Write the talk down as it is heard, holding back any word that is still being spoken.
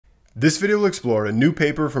This video will explore a new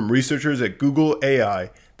paper from researchers at Google AI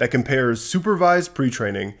that compares supervised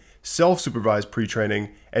pre-training, self-supervised pre-training,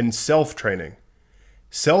 and self-training.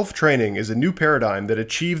 Self-training is a new paradigm that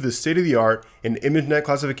achieved the state-of-the-art in ImageNet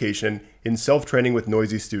classification in self-training with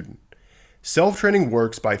noisy student. Self-training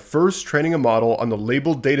works by first training a model on the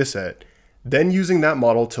labeled dataset, then using that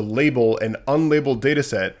model to label an unlabeled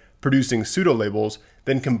dataset, producing pseudo-labels,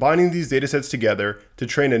 then combining these datasets together to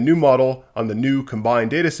train a new model on the new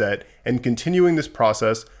combined dataset and continuing this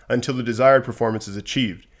process until the desired performance is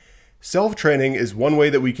achieved. Self-training is one way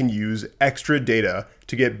that we can use extra data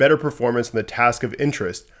to get better performance in the task of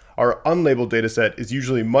interest. Our unlabeled dataset is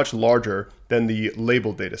usually much larger than the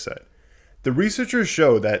labeled dataset. The researchers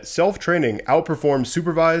show that self-training outperforms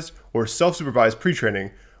supervised or self-supervised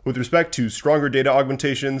pre-training with respect to stronger data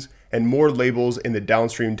augmentations and more labels in the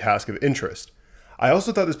downstream task of interest. I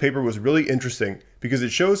also thought this paper was really interesting because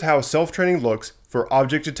it shows how self-training looks for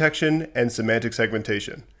object detection and semantic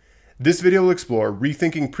segmentation. This video will explore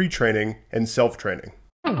rethinking pre-training and self-training.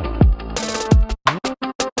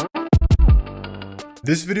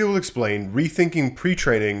 This video will explain rethinking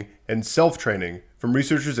pre-training and self-training from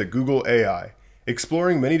researchers at Google AI,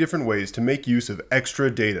 exploring many different ways to make use of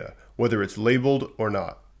extra data, whether it's labeled or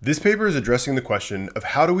not. This paper is addressing the question of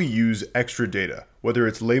how do we use extra data, whether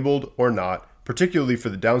it's labeled or not, particularly for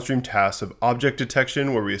the downstream tasks of object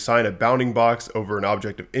detection where we assign a bounding box over an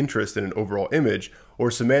object of interest in an overall image, or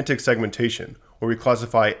semantic segmentation where we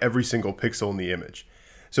classify every single pixel in the image.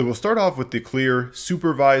 So we'll start off with the clear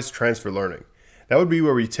supervised transfer learning. That would be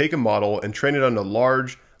where we take a model and train it on a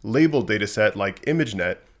large labeled dataset like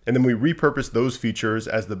ImageNet, and then we repurpose those features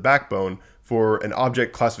as the backbone for an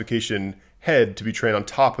object classification head to be trained on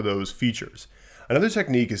top of those features. Another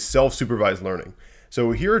technique is self-supervised learning.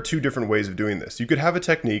 So here are two different ways of doing this. You could have a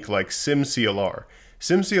technique like SimCLR.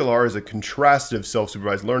 SimCLR is a contrastive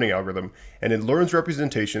self-supervised learning algorithm, and it learns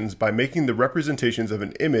representations by making the representations of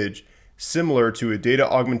an image similar to a data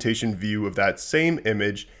augmentation view of that same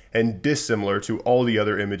image and dissimilar to all the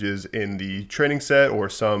other images in the training set or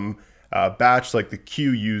some batch like the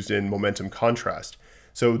queue used in momentum contrast.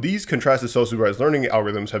 So these contrastive self-supervised learning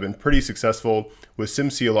algorithms have been pretty successful, with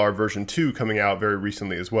SimCLR version 2 coming out very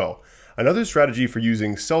recently as well. Another strategy for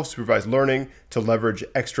using self-supervised learning to leverage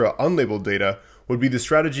extra unlabeled data would be the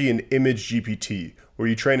strategy in ImageGPT, where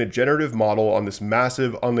you train a generative model on this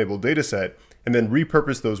massive unlabeled dataset and then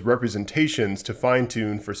repurpose those representations to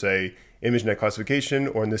fine-tune for, say, ImageNet classification,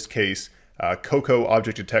 or in this case, COCO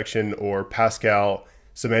object detection or Pascal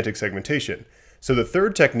semantic segmentation. So the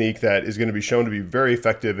third technique that is going to be shown to be very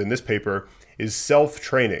effective in this paper is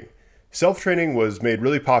self-training. Self-training was made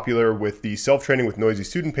really popular with the self-training with noisy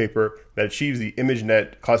student paper that achieves the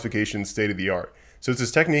ImageNet classification state-of-the-art. So it's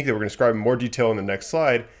this technique that we're going to describe in more detail in the next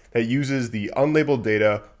slide that uses the unlabeled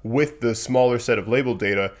data with the smaller set of labeled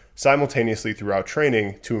data simultaneously throughout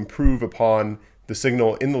training to improve upon the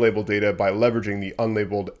signal in the labeled data by leveraging the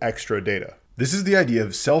unlabeled extra data. This is the idea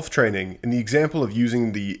of self-training in the example of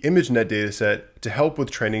using the ImageNet dataset to help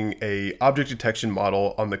with training an object detection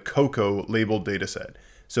model on the COCO labeled dataset.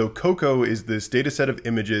 So COCO is this dataset of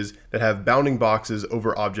images that have bounding boxes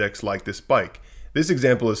over objects like this bike. This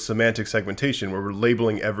example is semantic segmentation, where we're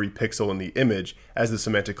labeling every pixel in the image as the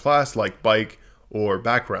semantic class like bike or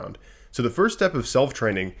background. So the first step of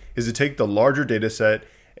self-training is to take the larger dataset,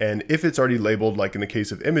 and if it's already labeled, like in the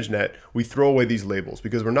case of ImageNet, we throw away these labels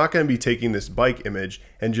because we're not going to be taking this bike image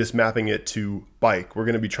and just mapping it to bike. We're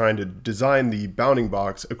going to be trying to design the bounding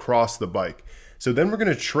box across the bike. So then we're going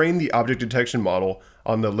to train the object detection model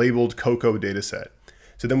on the labeled COCO dataset.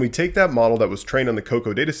 So then we take that model that was trained on the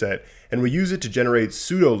COCO dataset and we use it to generate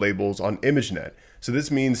pseudo labels on ImageNet. So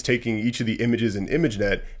this means taking each of the images in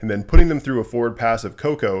ImageNet and then putting them through a forward pass of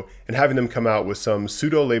COCO and having them come out with some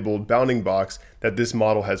pseudo labeled bounding box that this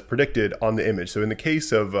model has predicted on the image. So in the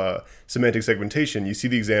case of semantic segmentation, you see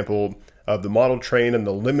the example of the model trained on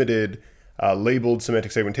the limited labeled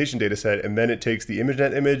semantic segmentation dataset, and then it takes the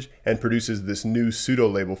ImageNet image and produces this new pseudo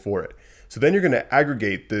label for it. So then you're going to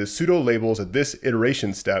aggregate the pseudo labels at this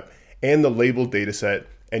iteration step and the labeled dataset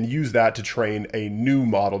and use that to train a new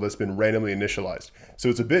model that's been randomly initialized. So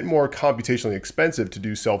it's a bit more computationally expensive to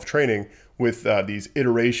do self-training with these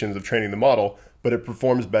iterations of training the model, but it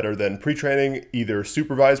performs better than pre-training, either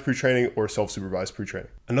supervised pre-training or self-supervised pre-training.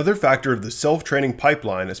 Another factor of the self-training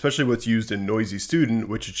pipeline, especially what's used in noisy student,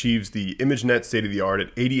 which achieves the ImageNet state-of-the-art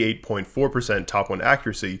at 88.4% top 1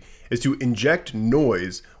 accuracy, is to inject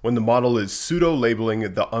noise when the model is pseudo-labeling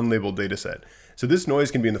the unlabeled dataset. So this noise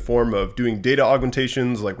can be in the form of doing data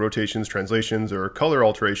augmentations like rotations, translations, or color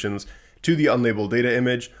alterations to the unlabeled data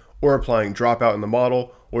image, or applying dropout in the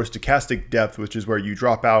model, or stochastic depth, which is where you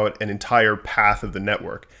drop out an entire path of the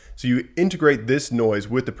network. So you integrate this noise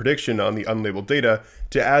with the prediction on the unlabeled data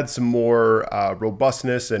to add some more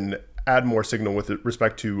robustness and add more signal with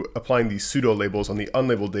respect to applying these pseudo labels on the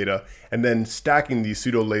unlabeled data, and then stacking these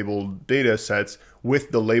pseudo labeled data sets with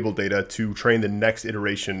the labeled data to train the next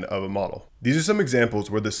iteration of a model. These are some examples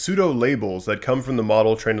where the pseudo labels that come from the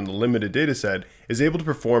model trained on the limited data set is able to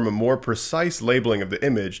perform a more precise labeling of the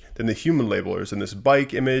image than the human labelers. In this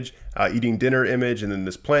bike image, eating dinner image, and then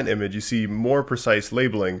this plant image, you see more precise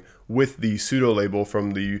labeling with the pseudo label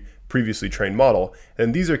from the previously trained model.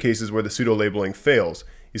 And these are cases where the pseudo labeling fails.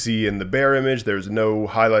 You see in the bear image, there's no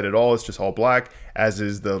highlight at all, it's just all black, as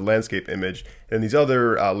is the landscape image. And these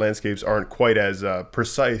other landscapes aren't quite as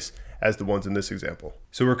precise as the ones in this example.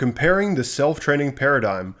 So we're comparing the self-training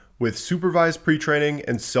paradigm with supervised pre-training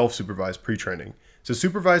and self-supervised pre-training. So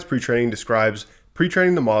supervised pre-training describes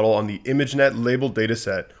pre-training the model on the ImageNet labeled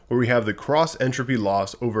dataset, where we have the cross-entropy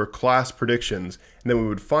loss over class predictions, and then we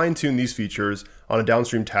would fine-tune these features on a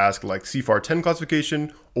downstream task like CFAR 10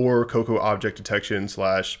 classification or COCO object detection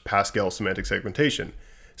 / Pascal semantic segmentation.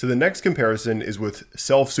 So the next comparison is with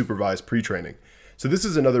self-supervised pre-training. So this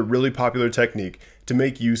is another really popular technique to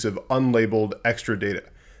make use of unlabeled extra data.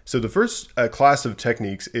 So the first class of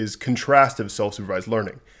techniques is contrastive self-supervised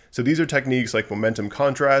learning. So these are techniques like momentum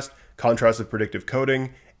contrast, contrastive predictive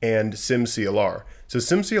coding, and SimCLR. So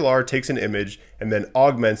SimCLR takes an image and then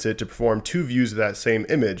augments it to perform two views of that same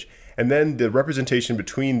image, and then the representation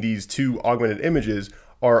between these two augmented images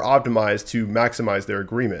are optimized to maximize their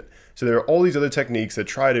agreement. So there are all these other techniques that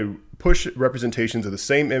try to push representations of the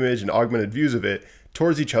same image and augmented views of it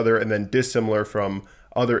towards each other and then dissimilar from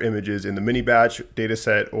other images in the mini batch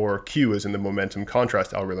dataset or Q as in the momentum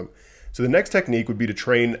contrast algorithm. So the next technique would be to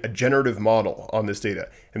train a generative model on this data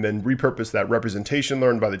and then repurpose that representation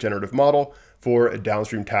learned by the generative model for a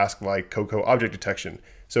downstream task like COCO object detection.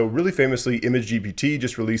 So really famously, ImageGPT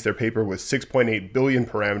just released their paper with 6.8 billion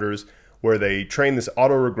parameters where they train this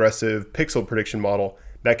autoregressive pixel prediction model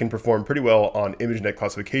that can perform pretty well on ImageNet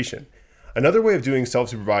classification. Another way of doing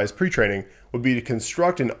self-supervised pre-training would be to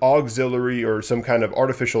construct an auxiliary or some kind of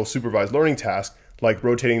artificial supervised learning task, like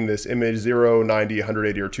rotating this image 0, 90,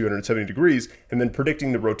 180, or 270 degrees, and then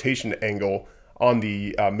predicting the rotation angle on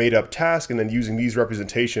the made-up task, and then using these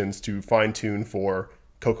representations to fine-tune for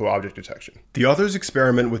COCO object detection. The authors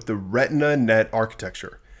experiment with the RetinaNet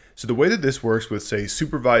architecture. So the way that this works with, say,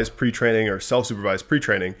 supervised pre-training or self-supervised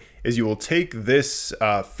pre-training is you will take this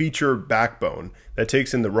feature backbone that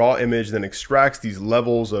takes in the raw image, then extracts these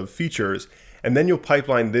levels of features, and then you'll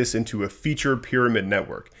pipeline this into a feature pyramid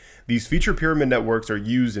network. These feature pyramid networks are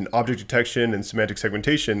used in object detection and semantic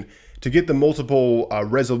segmentation to get the multiple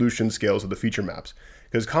resolution scales of the feature maps.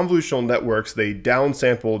 Because convolutional networks, they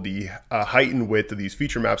downsample the height and width of these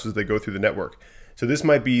feature maps as they go through the network. So this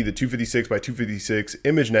might be the 256 by 256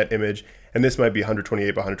 ImageNet image, and this might be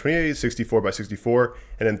 128 by 128, 64 by 64,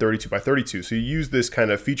 and then 32 by 32. So you use this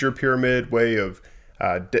kind of feature pyramid way of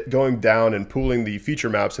going down and pooling the feature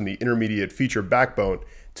maps in the intermediate feature backbone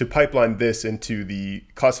to pipeline this into the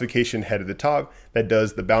classification head at the top that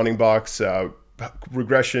does the bounding box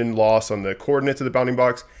regression loss on the coordinates of the bounding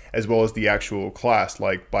box, as well as the actual class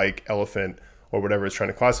like bike, elephant, or whatever it's trying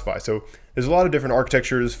to classify. So there's a lot of different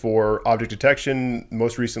architectures for object detection.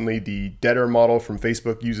 Most recently, the Deader model from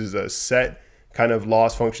Facebook uses a set kind of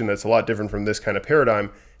loss function that's a lot different from this kind of paradigm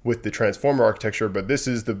with the transformer architecture, but this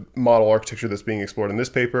is the model architecture that's being explored in this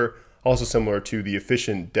paper, also similar to the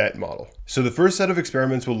efficient DET model. So the first set of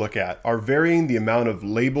experiments we'll look at are varying the amount of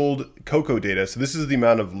labeled COCO data. So this is the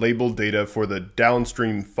amount of labeled data for the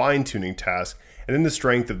downstream fine-tuning task, and then the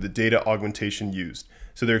strength of the data augmentation used.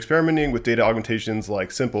 So they're experimenting with data augmentations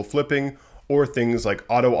like simple flipping or things like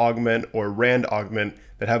auto augment or rand augment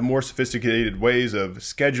that have more sophisticated ways of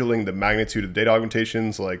scheduling the magnitude of data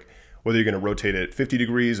augmentations, like whether you're going to rotate it 50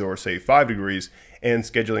 degrees or say 5 degrees, and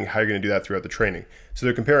scheduling how you're going to do that throughout the training. So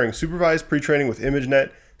they're comparing supervised pre-training with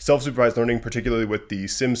ImageNet, self-supervised learning, particularly with the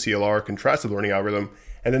SimCLR contrastive learning algorithm,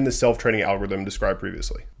 and then the self-training algorithm described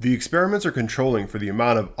previously. The experiments are controlling for the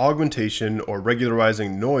amount of augmentation or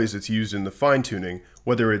regularizing noise that's used in the fine-tuning,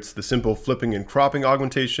 whether it's the simple flipping and cropping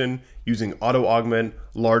augmentation, using auto-augment,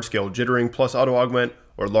 large-scale jittering plus auto-augment,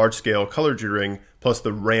 or large-scale color jittering plus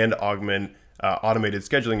the rand augment automated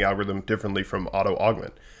scheduling algorithm differently from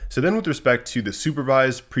auto-augment. So then with respect to the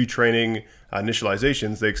supervised pre-training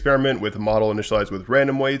initializations, they experiment with a model initialized with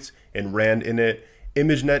random weights and rand init.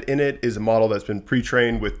 ImageNet init is a model that's been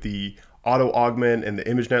pre-trained with the auto-augment and the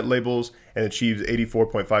ImageNet labels and achieves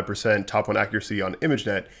 84.5% top one accuracy on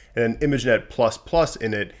ImageNet. And then ImageNet++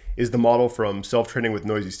 init is the model from Self-Training with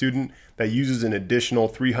Noisy Student that uses an additional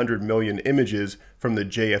 300 million images from the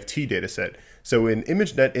JFT dataset. So in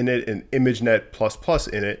ImageNet Init and ImageNet++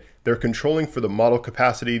 Init, they're controlling for the model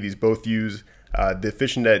capacity. These both use the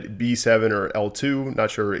EfficientNet B7 or L2,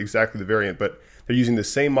 not sure exactly the variant, but they're using the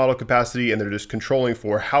same model capacity and they're just controlling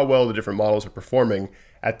for how well the different models are performing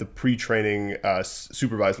at the pre-training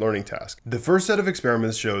supervised learning task. The first set of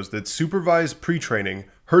experiments shows that supervised pre-training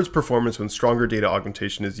hurts performance when stronger data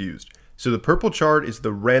augmentation is used. So the purple chart is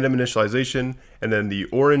the random initialization, and then the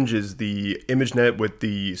orange is the ImageNet with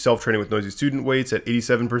the self-training with noisy student weights at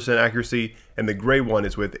 87% accuracy, and the gray one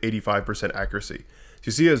is with 85% accuracy. So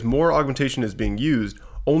you see, as more augmentation is being used,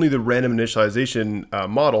 only the random initialization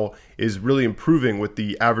model is really improving with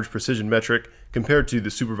the average precision metric compared to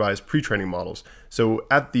the supervised pre-training models. So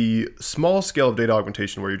at the small scale of data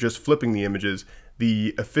augmentation where you're just flipping the images,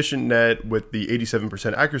 the EfficientNet with the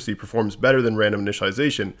 87% accuracy performs better than random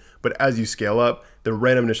initialization, but as you scale up, the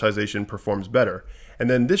random initialization performs better. And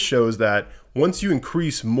then this shows that once you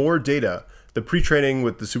increase more data, the pre-training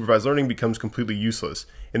with the supervised learning becomes completely useless.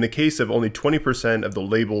 In the case of only 20% of the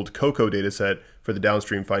labeled COCO dataset for the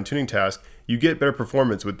downstream fine-tuning task, you get better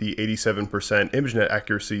performance with the 87% ImageNet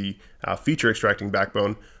accuracy feature extracting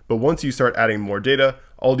backbone. But once you start adding more data,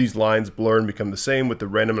 all these lines blur and become the same, with the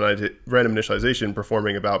random initialization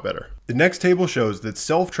performing about better. The next table shows that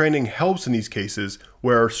self-training helps in these cases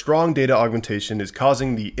where strong data augmentation is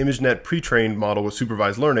causing the ImageNet pre-trained model with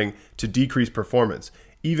supervised learning to decrease performance,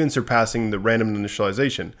 even surpassing the random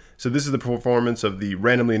initialization. So this is the performance of the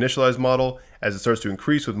randomly initialized model as it starts to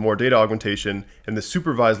increase with more data augmentation, and the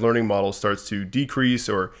supervised learning model starts to decrease,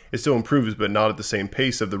 or it still improves but not at the same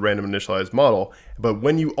pace of the random initialized model. But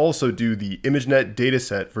when you also do the ImageNet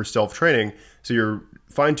dataset for self-training, so you're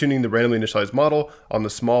fine-tuning the randomly initialized model on the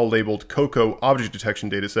small labeled COCO object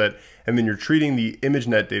detection dataset, and then you're treating the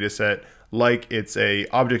ImageNet dataset like it's a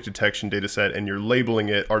object detection dataset, and you're labeling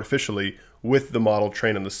it artificially with the model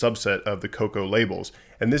trained on the subset of the COCO labels.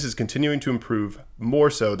 And this is continuing to improve more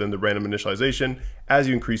so than the random initialization as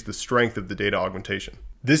you increase the strength of the data augmentation.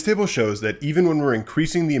 This table shows that even when we're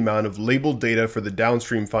increasing the amount of labeled data for the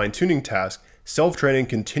downstream fine-tuning task, self-training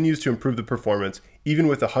continues to improve the performance even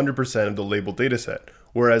with 100% of the labeled dataset,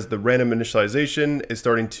 whereas the random initialization is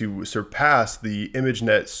starting to surpass the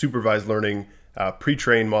ImageNet supervised learning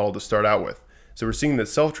pre-trained model to start out with. So we're seeing that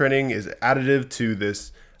self-training is additive to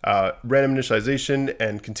this random initialization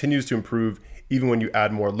and continues to improve even when you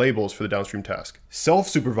add more labels for the downstream task.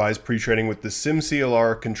 Self-supervised pre-training with the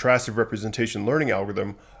SimCLR contrastive representation learning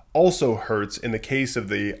algorithm also hurts in the case of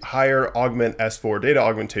the higher augment S4 data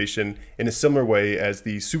augmentation in a similar way as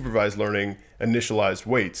the supervised learning initialized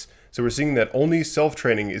weights. So we're seeing that only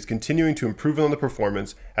self-training is continuing to improve on the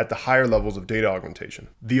performance at the higher levels of data augmentation.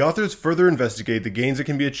 The authors further investigate the gains that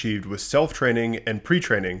can be achieved with self-training and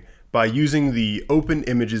pre-training by using the open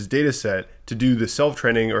images dataset to do the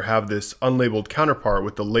self-training or have this unlabeled counterpart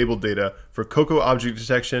with the labeled data for COCO object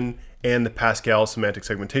detection and the Pascal semantic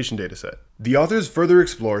segmentation dataset. The authors further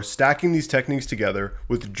explore stacking these techniques together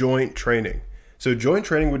with joint training. So joint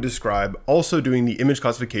training would describe also doing the image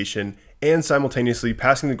classification and simultaneously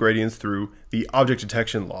passing the gradients through the object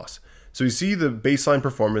detection loss. So you see the baseline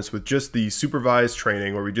performance with just the supervised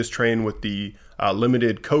training, where we just train with the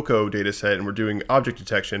limited COCO dataset and we're doing object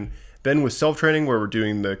detection. Then with self-training, where we're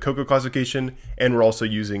doing the COCO classification, and we're also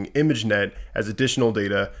using ImageNet as additional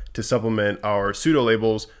data to supplement our pseudo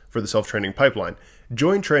labels for the self-training pipeline.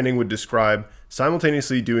 Joint training would describe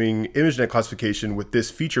simultaneously doing ImageNet classification with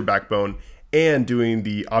this feature backbone and doing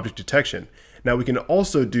the object detection. Now we can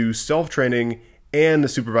also do self-training and the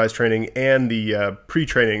supervised training and the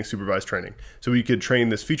pre-training supervised training. So we could train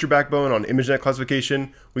this feature backbone on ImageNet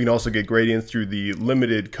classification. We can also get gradients through the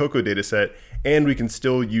limited COCO dataset, and we can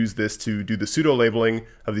still use this to do the pseudo labeling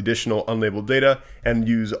of the additional unlabeled data and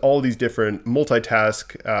use all these different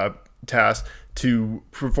multitask tasks to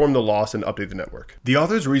perform the loss and update the network. The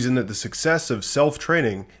authors reason that the success of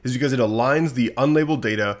self-training is because it aligns the unlabeled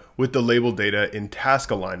data with the labeled data in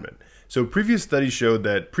task alignment. So previous studies showed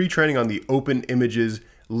that pre-training on the open images,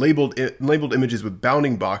 labeled images with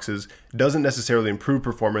bounding boxes doesn't necessarily improve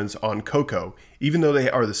performance on COCO. Even though they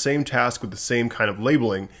are the same task with the same kind of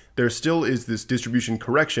labeling, there still is this distribution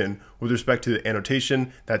correction with respect to the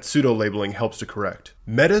annotation that pseudo labeling helps to correct.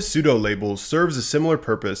 Meta pseudo labels serves a similar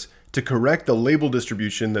purpose to correct the label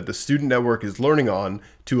distribution that the student network is learning on,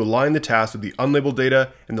 to align the task with the unlabeled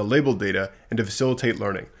data and the labeled data and to facilitate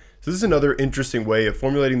learning. So this is another interesting way of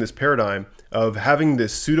formulating this paradigm of having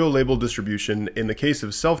this pseudo-label distribution. In the case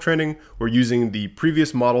of self-training, we're using the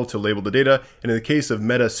previous model to label the data, and in the case of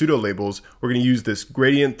meta pseudo-labels, we're going to use this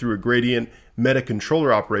gradient through a gradient meta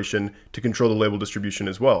controller operation to control the label distribution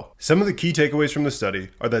as well. Some of the key takeaways from the study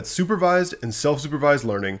are that supervised and self-supervised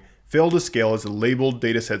learning fail to scale as the labeled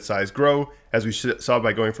dataset size grow, as we saw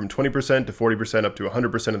by going from 20% to 40% up to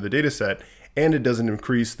 100% of the dataset, and it doesn't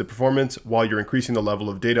increase the performance while you're increasing the level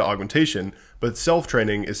of data augmentation, but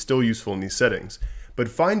self-training is still useful in these settings. But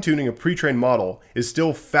fine-tuning a pre-trained model is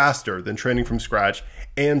still faster than training from scratch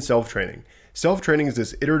and self-training. Self-training is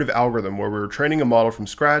this iterative algorithm where we're training a model from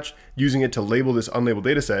scratch, using it to label this unlabeled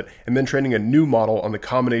dataset, and then training a new model on the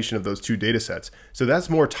combination of those two datasets. So that's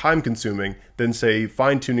more time consuming than, say,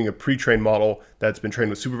 fine-tuning a pre-trained model that's been trained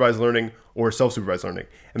with supervised learning or self-supervised learning.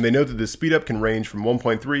 And they note that the speedup can range from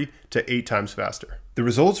 1.3 to 8 times faster. The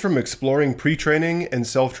results from exploring pre-training and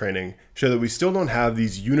self-training show that we still don't have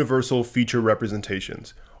these universal feature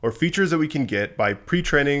representations, or features that we can get by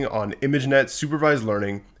pre-training on ImageNet supervised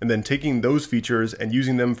learning and then taking those features and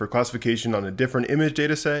using them for classification on a different image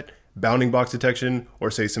dataset, bounding box detection, or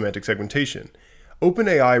say semantic segmentation.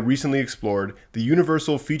 OpenAI recently explored the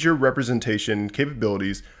universal feature representation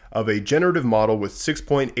capabilities of a generative model with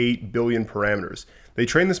 6.8 billion parameters. They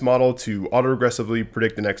train this model to autoregressively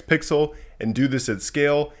predict the next pixel and do this at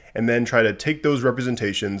scale, and then try to take those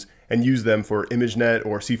representations and use them for ImageNet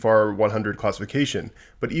or CFAR 100 classification.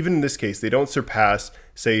 But even in this case, they don't surpass,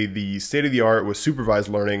 say, the state-of-the-art with supervised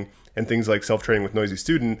learning and things like self-training with noisy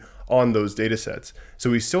student on those datasets. So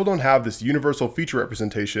we still don't have this universal feature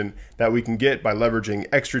representation that we can get by leveraging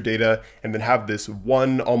extra data and then have this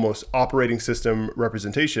one almost operating system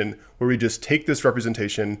representation where we just take this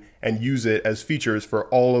representation and use it as features for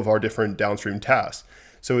all of our different downstream tasks.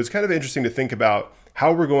 So it's kind of interesting to think about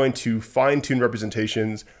how we're going to fine-tune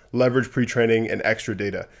representations, leverage pre-training, and extra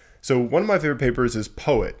data. So one of my favorite papers is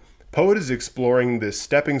Poet. Poet is exploring this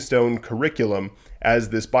stepping stone curriculum as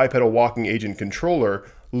this bipedal walking agent controller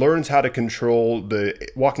learns how to control the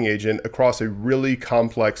walking agent across a really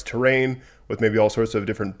complex terrain with maybe all sorts of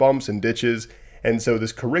different bumps and ditches. And so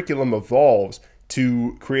this curriculum evolves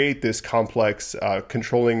to create this complex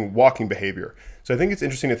controlling walking behavior. So I think it's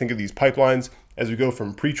interesting to think of these pipelines as we go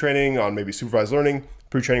from pre-training on maybe supervised learning,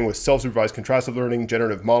 pre-training with self-supervised contrastive learning,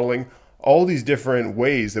 generative modeling, all these different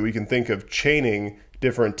ways that we can think of chaining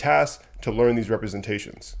different tasks to learn these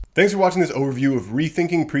representations. Thanks for watching this overview of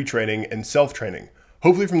rethinking pre-training and self-training.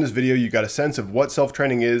 Hopefully from this video you got a sense of what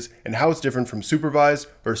self-training is and how it's different from supervised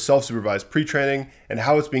or self-supervised pre-training, and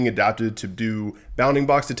how it's being adapted to do bounding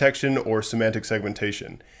box detection or semantic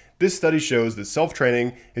segmentation. This study shows that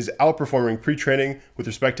self-training is outperforming pre-training with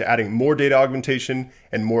respect to adding more data augmentation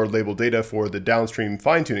and more labeled data for the downstream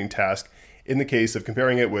fine-tuning task, in the case of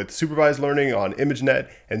comparing it with supervised learning on ImageNet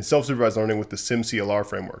and self-supervised learning with the SimCLR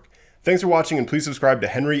framework. Thanks for watching, and please subscribe to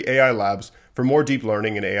Henry AI Labs for more deep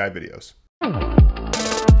learning and AI videos.